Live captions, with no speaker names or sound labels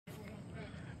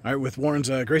All right, with Warren's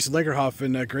Greyson Linkerhof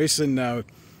and Greyson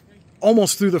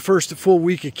almost through the first full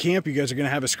week of camp. You guys are going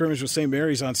to have a scrimmage with St.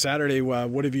 Mary's on Saturday.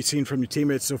 What have you seen from your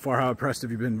teammates so far? How impressed have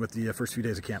you been with the first few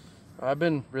days of camp? I've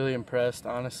been really impressed,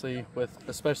 honestly,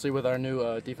 especially with our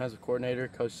new defensive coordinator,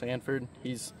 Coach Sanford.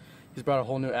 He's brought a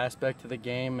whole new aspect to the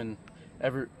game, and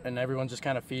everyone's just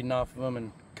kind of feeding off of him.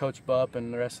 And Coach Bupp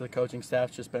and the rest of the coaching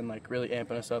staff's just been like really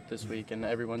amping us up this week, and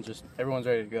everyone's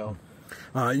ready to go.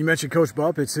 You mentioned Coach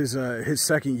Bupp. It's his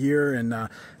second year, and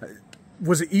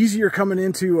was it easier coming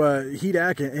into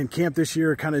HEDAC and camp this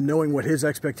year, kind of knowing what his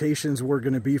expectations were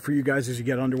going to be for you guys as you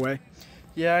get underway?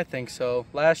 Yeah, I think so.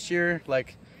 Last year,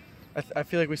 I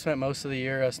feel like we spent most of the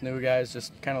year, us new guys,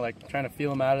 just kind of like trying to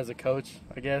feel him out as a coach,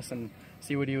 I guess, and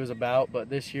see what he was about. But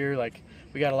this year,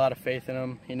 we got a lot of faith in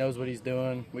him. He knows what he's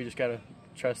doing. We just got to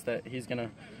trust that he's going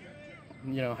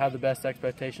to, have the best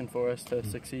expectation for us to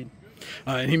succeed.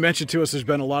 And he mentioned to us there's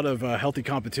been a lot of healthy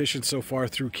competition so far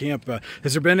through camp.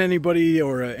 Has there been anybody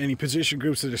or any position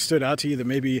groups that have stood out to you that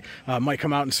maybe might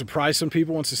come out and surprise some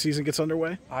people once the season gets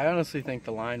underway? I honestly think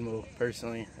the line will,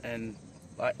 personally. And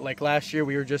like last year,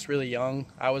 we were just really young.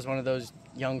 I was one of those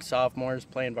young sophomores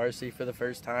playing varsity for the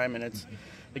first time, and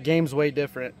the game's way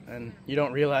different, and you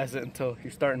don't realize it until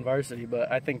you're starting varsity.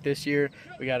 But I think this year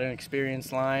we got an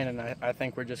experienced line, and I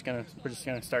think we're just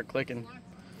gonna start clicking.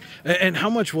 And how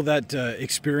much will that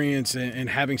experience and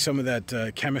having some of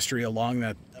that chemistry along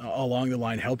the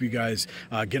line help you guys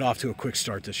get off to a quick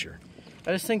start this year?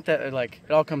 I just think that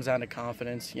it all comes down to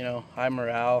confidence. High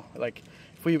morale.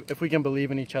 If we can believe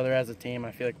in each other as a team,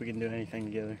 I feel like we can do anything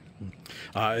together.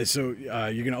 So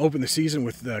you're going to open the season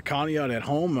with Conneaut at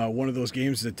home, one of those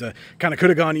games that kind of could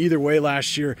have gone either way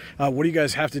last year. What do you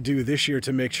guys have to do this year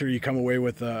to make sure you come away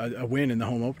with a win in the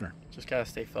home opener? Just got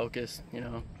to stay focused,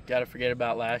 got to forget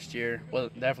about last year. Well,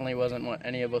 definitely wasn't what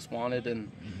any of us wanted,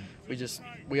 and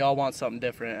we all want something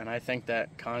different, and I think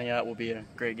that Conneaut will be a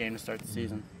great game to start the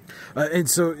season. And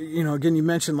so, again, you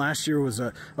mentioned last year was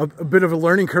a bit of a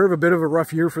learning curve, a bit of a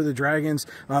rough year for the Dragons.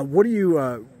 What do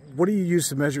you use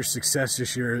to measure success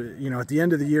this year? At the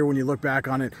end of the year, when you look back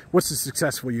on it, what's a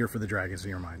successful year for the Dragons in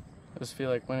your mind? I just feel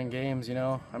like winning games,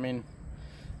 I mean,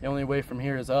 the only way from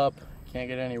here is up. Can't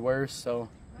get any worse, so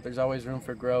there's always room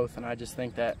for growth, and I just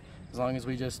think that as long as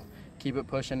we just keep it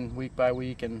pushing week by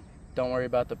week and don't worry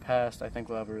about the past, I think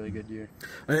we'll have a really good year.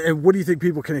 And what do you think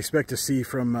people can expect to see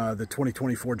from the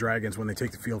 2024 Dragons when they take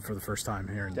the field for the first time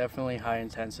here? Definitely high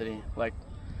intensity. Like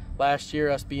last year,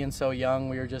 us being so young,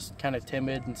 we were just kind of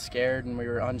timid and scared, and we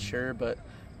were unsure, but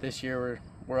this year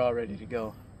we're all ready to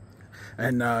go.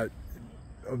 And a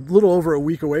little over a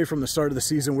week away from the start of the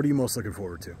season, what are you most looking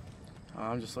forward to?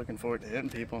 I'm just looking forward to hitting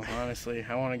people, honestly.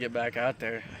 I want to get back out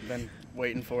there. I've been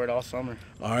waiting for it all summer.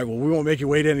 All right, well, we won't make you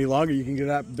wait any longer. You can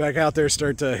get back out there,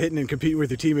 start hitting and competing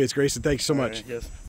with your teammates. Grayson, thanks so much. Right, yes.